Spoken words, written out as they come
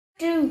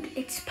Dude,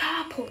 it's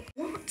purple.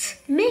 What?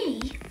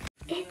 Me?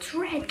 It's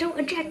red. Don't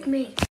eject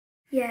me.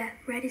 Yeah,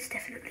 red is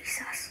definitely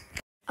sus.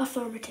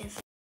 Affirmative.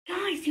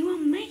 Guys, you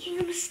are making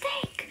a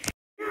mistake.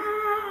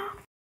 No.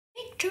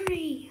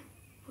 Victory.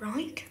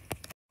 Right?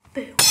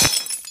 Boo.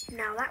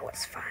 Now that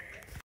was fun.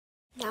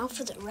 Now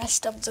for the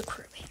rest of the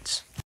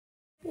crewmates.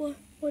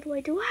 What do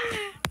I do?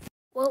 Ah!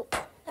 Well,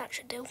 that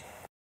should do.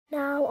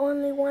 Now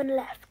only one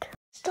left.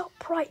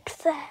 Stop right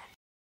there.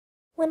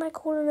 When I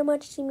call an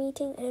emergency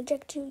meeting and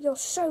eject you, you're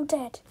so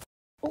dead.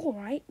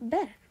 Alright,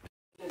 bet.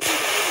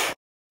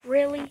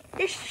 Really?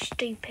 This is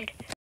stupid.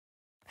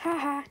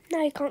 Haha,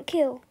 now you can't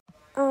kill.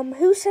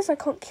 Who says I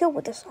can't kill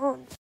with this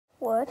on?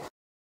 What?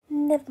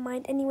 Never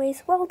mind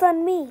anyways, well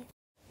done me.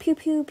 Pew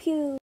pew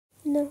pew.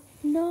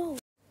 No.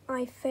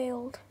 I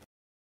failed.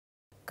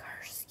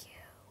 Curse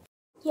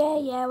you.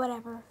 Yeah,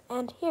 whatever.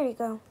 And here you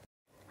go.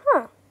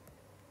 Huh.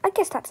 I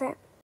guess that's it.